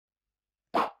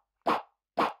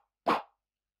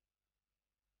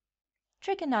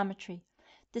Trigonometry,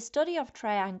 the study of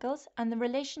triangles and the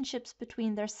relationships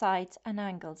between their sides and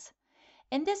angles.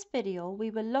 In this video,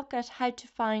 we will look at how to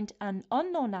find an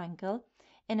unknown angle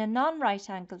in a non-right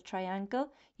angled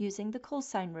triangle using the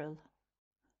cosine rule.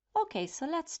 Okay, so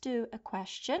let's do a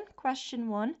question. Question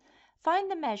 1. Find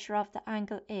the measure of the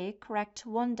angle A correct to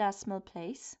 1 decimal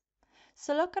place.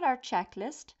 So look at our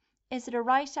checklist. Is it a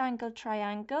right angled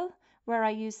triangle where I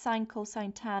use sine,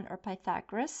 cosine, tan or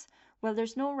Pythagoras? Well,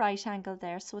 there's no right angle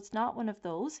there, so it's not one of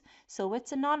those. So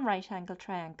it's a non-right angled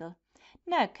triangle.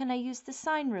 Now, can I use the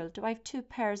sine rule? Do I have two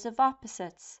pairs of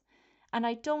opposites? And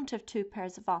I don't have two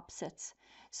pairs of opposites.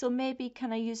 So maybe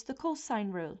can I use the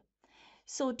cosine rule?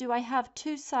 So do I have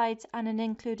two sides and an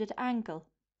included angle?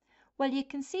 Well, you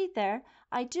can see there,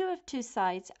 I do have two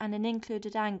sides and an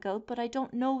included angle, but I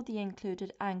don't know the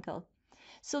included angle.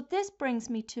 So this brings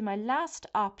me to my last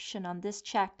option on this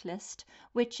checklist,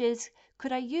 which is,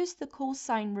 could I use the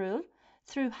cosine rule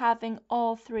through having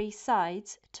all three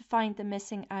sides to find the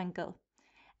missing angle?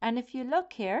 And if you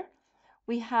look here,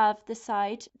 we have the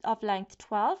side of length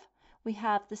 12, we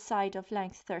have the side of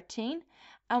length 13,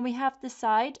 and we have the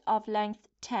side of length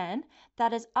 10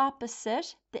 that is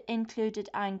opposite the included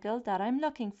angle that I'm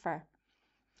looking for.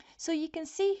 So you can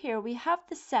see here we have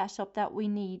the setup that we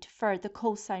need for the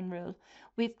cosine rule.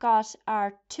 We've got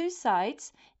our two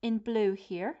sides in blue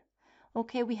here.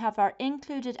 Okay, we have our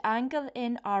included angle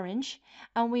in orange,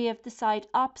 and we have the side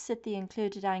opposite the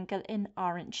included angle in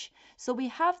orange. So we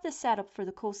have the setup for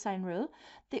the cosine rule.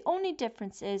 The only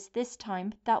difference is this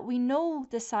time that we know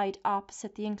the side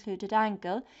opposite the included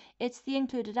angle. It's the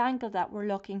included angle that we're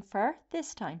looking for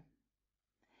this time.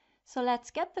 So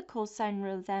let's get the cosine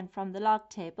rule then from the log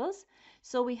tables.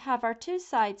 So we have our two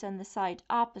sides and the side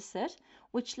opposite,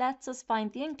 which lets us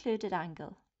find the included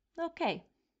angle. Okay,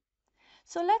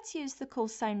 so let's use the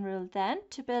cosine rule then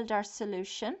to build our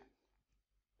solution.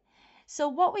 So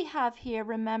what we have here,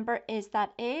 remember, is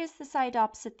that A is the side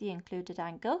opposite the included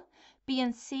angle. B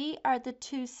and C are the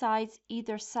two sides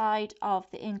either side of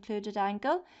the included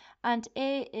angle, and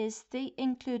A is the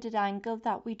included angle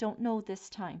that we don't know this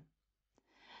time.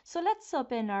 So let's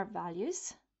sub in our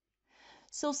values.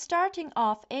 So starting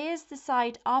off, A is the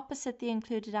side opposite the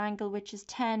included angle, which is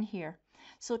 10 here.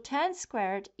 So 10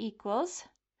 squared equals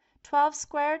 12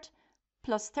 squared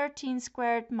plus 13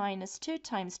 squared minus 2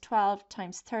 times 12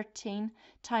 times 13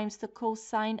 times the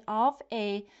cosine of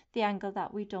A, the angle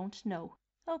that we don't know.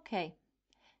 Okay.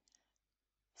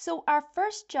 So our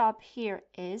first job here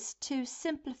is to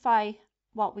simplify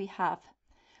what we have.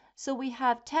 So we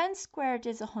have 10 squared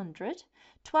is 100,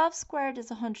 12 squared is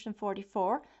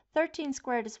 144, 13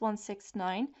 squared is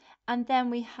 169, and then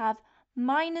we have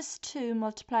minus 2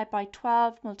 multiplied by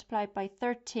 12 multiplied by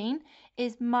 13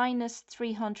 is minus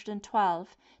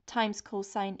 312 times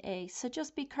cosine A. So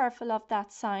just be careful of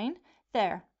that sign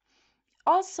there.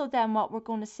 Also then what we're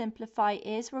going to simplify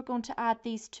is we're going to add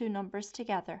these two numbers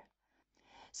together.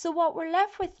 So what we're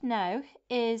left with now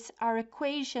is our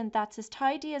equation that's as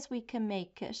tidy as we can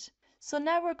make it. So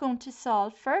now we're going to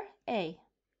solve for A.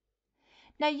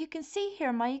 Now you can see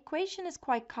here my equation is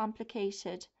quite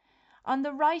complicated. On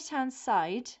the right hand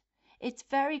side, it's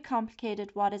very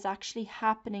complicated what is actually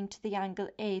happening to the angle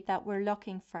A that we're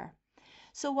looking for.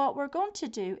 So what we're going to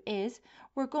do is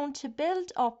we're going to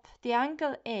build up the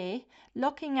angle A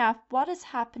looking at what is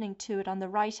happening to it on the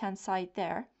right hand side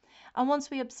there. And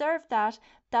once we observe that,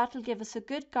 that'll give us a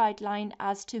good guideline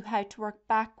as to how to work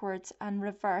backwards and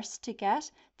reverse to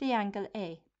get the angle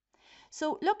A.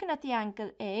 So looking at the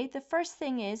angle A, the first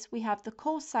thing is we have the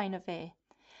cosine of A.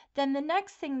 Then the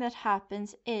next thing that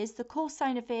happens is the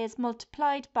cosine of A is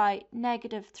multiplied by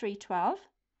negative 312.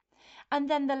 And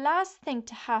then the last thing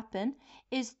to happen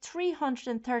is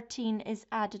 313 is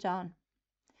added on.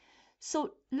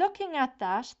 So looking at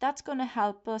that, that's going to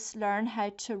help us learn how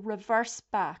to reverse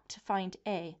back to find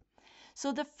A.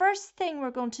 So the first thing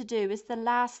we're going to do is the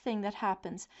last thing that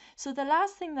happens. So the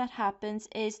last thing that happens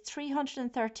is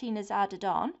 313 is added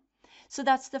on. So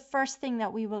that's the first thing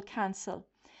that we will cancel.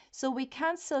 So we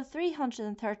cancel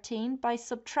 313 by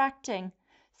subtracting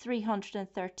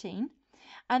 313.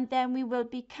 And then we will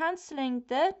be cancelling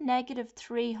the negative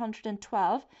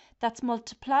 312 that's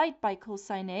multiplied by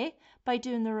cosine A. By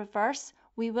doing the reverse,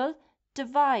 we will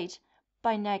divide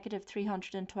by negative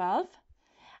 312.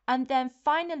 And then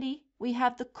finally, we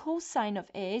have the cosine of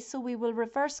A, so we will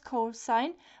reverse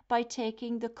cosine by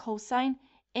taking the cosine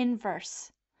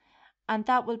inverse. And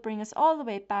that will bring us all the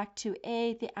way back to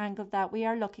A, the angle that we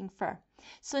are looking for.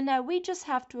 So now we just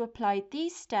have to apply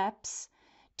these steps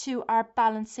to our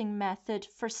balancing method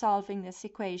for solving this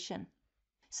equation.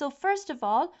 So first of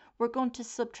all, we're going to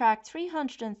subtract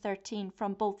 313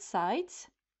 from both sides.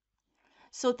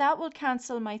 So that will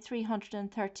cancel my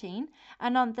 313.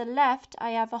 And on the left,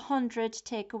 I have 100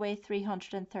 take away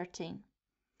 313.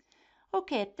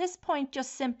 Okay, at this point,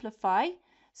 just simplify.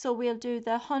 So we'll do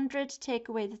the 100 take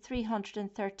away the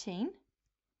 313.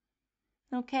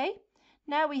 Okay,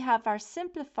 now we have our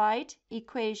simplified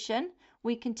equation.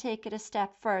 We can take it a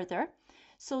step further.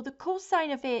 So the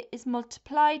cosine of A is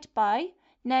multiplied by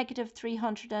negative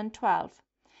 312.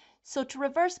 So to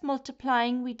reverse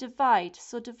multiplying, we divide.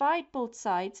 So divide both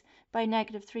sides by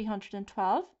negative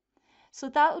 312. So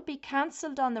that will be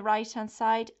cancelled on the right hand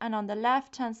side, and on the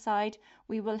left hand side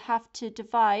we will have to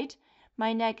divide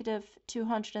my negative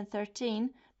 213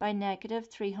 by negative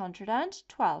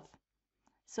 312.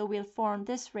 So we'll form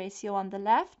this ratio on the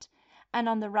left, and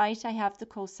on the right I have the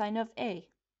cosine of A.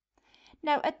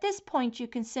 Now at this point you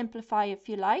can simplify if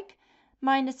you like.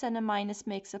 Minus and a minus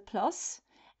makes a plus,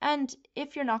 and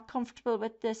if you're not comfortable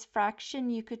with this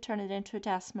fraction, you could turn it into a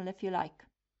decimal if you like.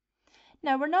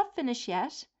 Now we're not finished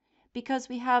yet, because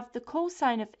we have the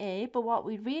cosine of A, but what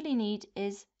we really need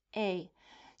is A.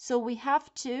 So we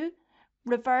have to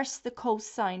reverse the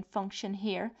cosine function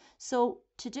here. So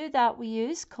to do that, we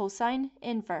use cosine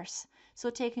inverse. So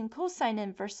taking cosine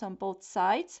inverse on both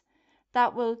sides,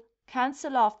 that will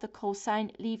cancel off the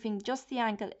cosine, leaving just the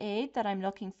angle A that I'm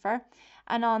looking for.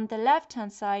 And on the left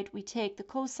hand side, we take the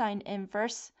cosine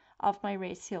inverse of my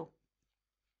ratio.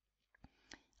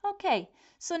 Okay,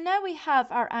 so now we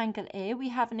have our angle A. We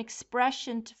have an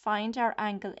expression to find our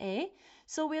angle A.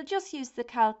 So we'll just use the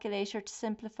calculator to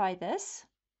simplify this.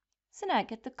 So now I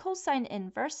get the cosine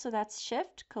inverse, so that's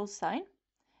shift cosine.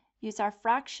 Use our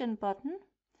fraction button.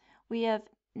 We have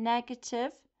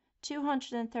negative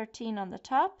 213 on the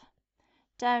top,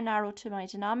 down arrow to my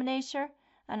denominator,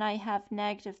 and I have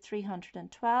negative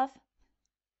 312.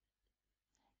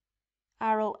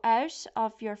 Arrow out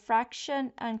of your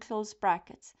fraction and close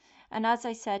brackets. And as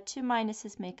I said, two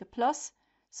minuses make a plus,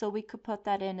 so we could put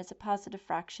that in as a positive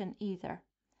fraction either.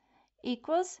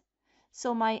 Equals.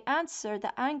 So my answer,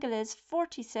 the angle is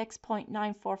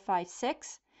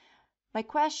 46.9456. My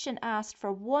question asked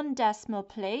for 1 decimal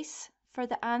place for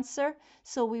the answer,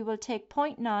 so we will take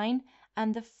 0.9,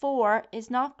 and the 4 is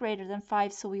not greater than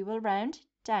 5, so we will round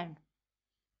down.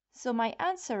 So my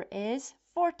answer is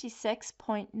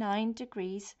 46.9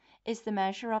 degrees is the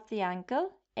measure of the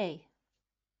angle A.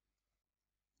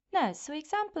 Now, so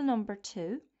example number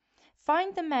 2,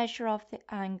 find the measure of the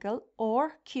angle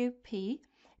or QP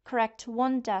correct to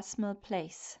 1 decimal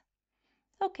place.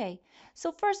 Okay,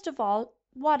 so first of all,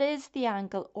 what is the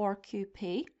angle or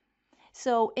QP?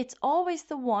 So it's always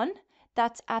the one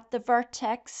that's at the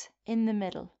vertex in the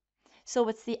middle. So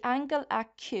it's the angle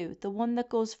at Q, the one that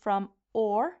goes from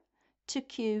or to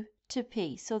Q to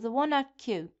P. So the one at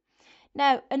Q.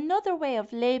 Now, another way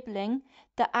of labeling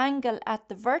the angle at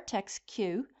the vertex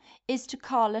Q is to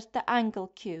call it the angle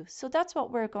Q. So that's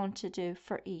what we're going to do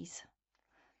for ease.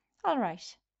 All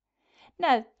right.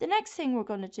 Now, the next thing we're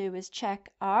going to do is check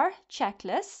our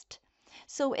checklist.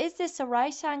 So is this a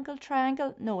right angle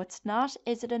triangle? No, it's not.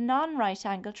 Is it a non-right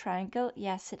angle triangle?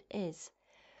 Yes, it is.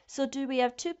 So do we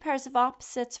have 2 pairs of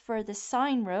opposites for the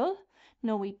sine rule?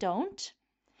 No, we don't.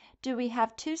 Do we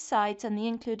have 2 sides and the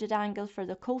included angle for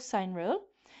the cosine rule?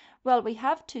 Well, we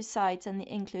have 2 sides and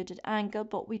the included angle,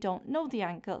 but we don't know the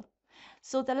angle.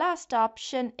 So the last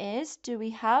option is, do we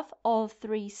have all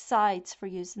 3 sides for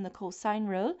using the cosine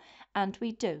rule? And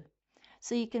we do.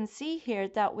 So you can see here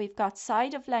that we've got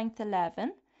side of length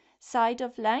 11, side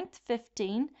of length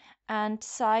 15, and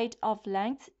side of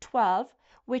length 12,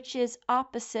 which is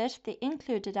opposite the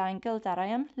included angle that I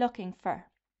am looking for.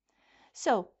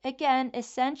 So again,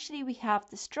 essentially we have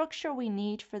the structure we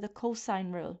need for the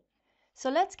cosine rule. So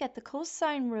let's get the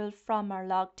cosine rule from our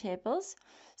log tables.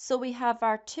 So we have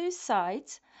our 2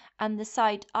 sides and the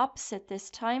side opposite this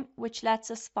time, which lets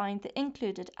us find the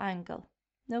included angle.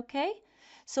 Okay,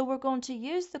 so we're going to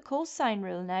use the cosine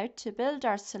rule now to build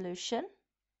our solution.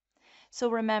 So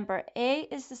remember, A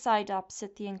is the side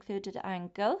opposite the included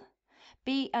angle.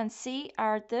 B and C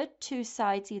are the 2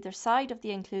 sides either side of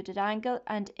the included angle,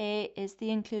 and A is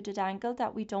the included angle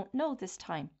that we don't know this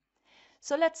time.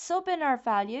 So let's sub in our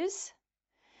values.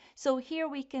 So here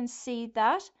we can see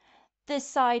that this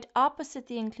side opposite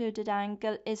the included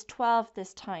angle is 12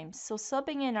 this time. So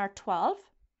subbing in our 12,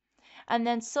 and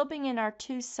then subbing in our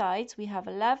 2 sides, we have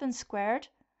 11 squared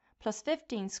plus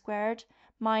 15 squared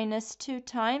minus 2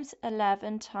 times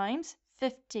 11 times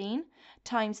 15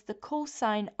 times the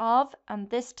cosine of, and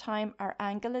this time our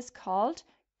angle is called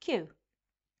Q.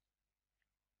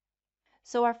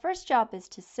 So our first job is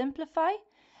to simplify.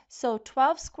 So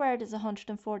 12 squared is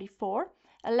 144,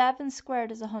 11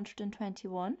 squared is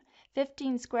 121,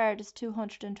 15 squared is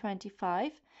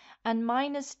 225, and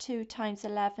minus 2 times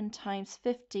 11 times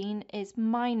 15 is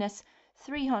minus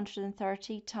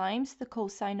 330 times the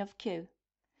cosine of q.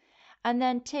 And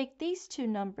then take these two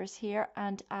numbers here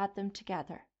and add them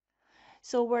together.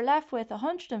 So we're left with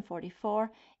 144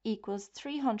 equals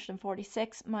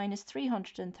 346 minus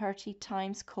 330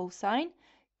 times cosine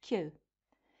q.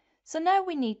 So now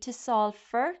we need to solve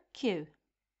for q.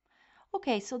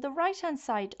 Okay, so the right-hand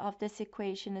side of this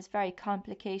equation is very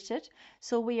complicated.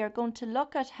 So we are going to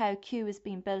look at how q is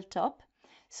being built up.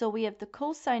 So we have the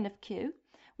cosine of q,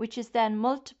 which is then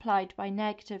multiplied by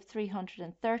negative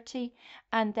 330,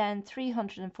 and then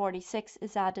 346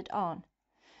 is added on.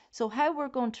 So how we're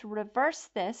going to reverse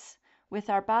this with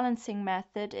our balancing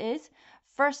method is,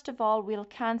 first of all, we'll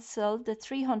cancel the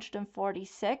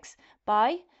 346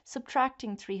 by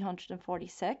subtracting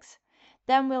 346.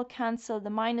 Then we'll cancel the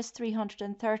minus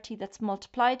 330 that's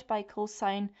multiplied by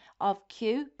cosine of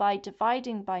q by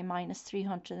dividing by minus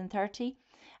 330.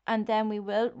 And then we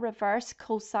will reverse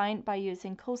cosine by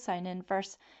using cosine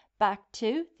inverse back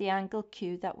to the angle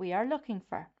q that we are looking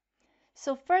for.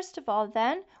 So first of all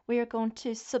then, we are going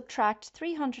to subtract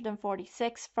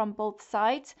 346 from both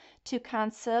sides to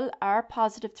cancel our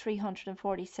positive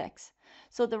 346.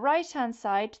 So the right hand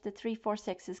side, the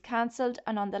 346 is cancelled,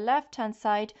 and on the left hand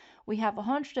side we have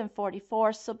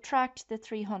 144, subtract the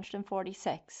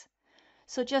 346.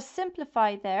 So just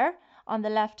simplify there on the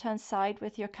left hand side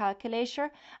with your calculator,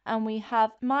 and we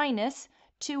have minus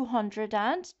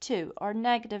 202 or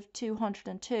negative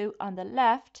 202 on the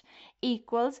left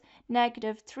equals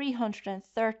negative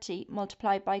 330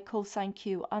 multiplied by cosine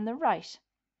q on the right.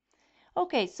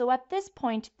 Okay, so at this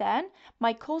point then,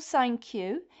 my cosine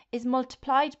q is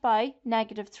multiplied by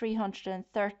negative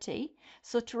 330.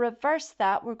 So to reverse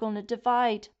that, we're going to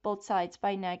divide both sides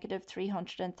by negative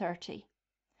 330.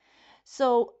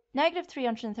 So negative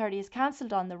 330 is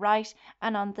cancelled on the right,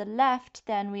 and on the left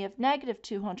then we have negative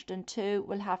 202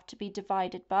 will have to be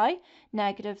divided by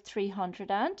negative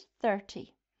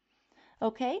 330.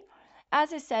 Okay,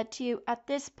 as I said to you, at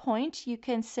this point you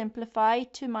can simplify.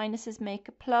 Two minuses make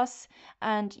a plus,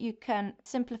 and you can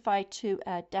simplify to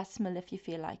a decimal if you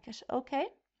feel like it. Okay,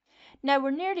 now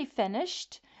we're nearly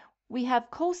finished. We have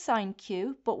cosine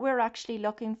q, but we're actually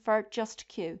looking for just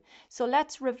q. So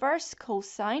let's reverse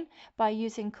cosine by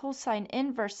using cosine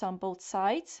inverse on both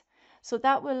sides. So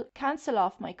that will cancel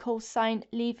off my cosine,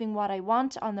 leaving what I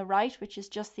want on the right, which is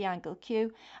just the angle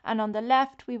q. And on the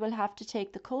left, we will have to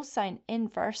take the cosine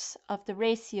inverse of the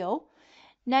ratio,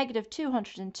 negative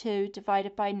 202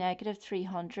 divided by negative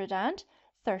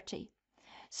 330.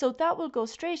 So that will go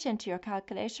straight into your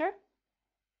calculator.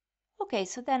 Okay,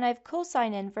 so then I have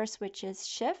cosine inverse, which is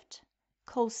shift,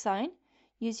 cosine,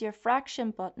 use your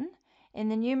fraction button. In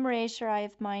the numerator, I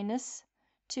have minus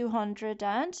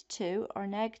 202 or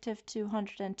negative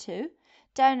 202.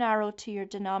 Down arrow to your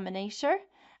denominator,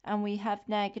 and we have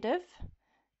negative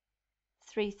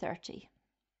 330.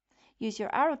 Use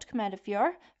your arrow to come out of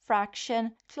your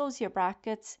fraction, close your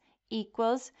brackets,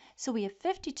 equals, so we have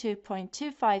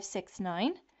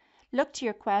 52.2569. Look to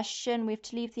your question, we have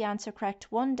to leave the answer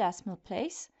correct one decimal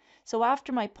place. So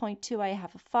after my 0.2 I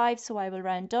have a 5, so I will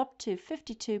round up to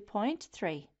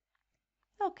 52.3.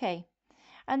 Okay,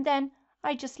 and then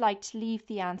I just like to leave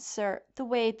the answer the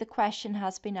way the question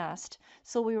has been asked.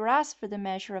 So we were asked for the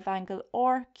measure of angle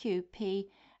or QP,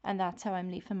 and that's how I'm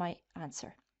leaving my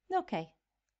answer. Okay.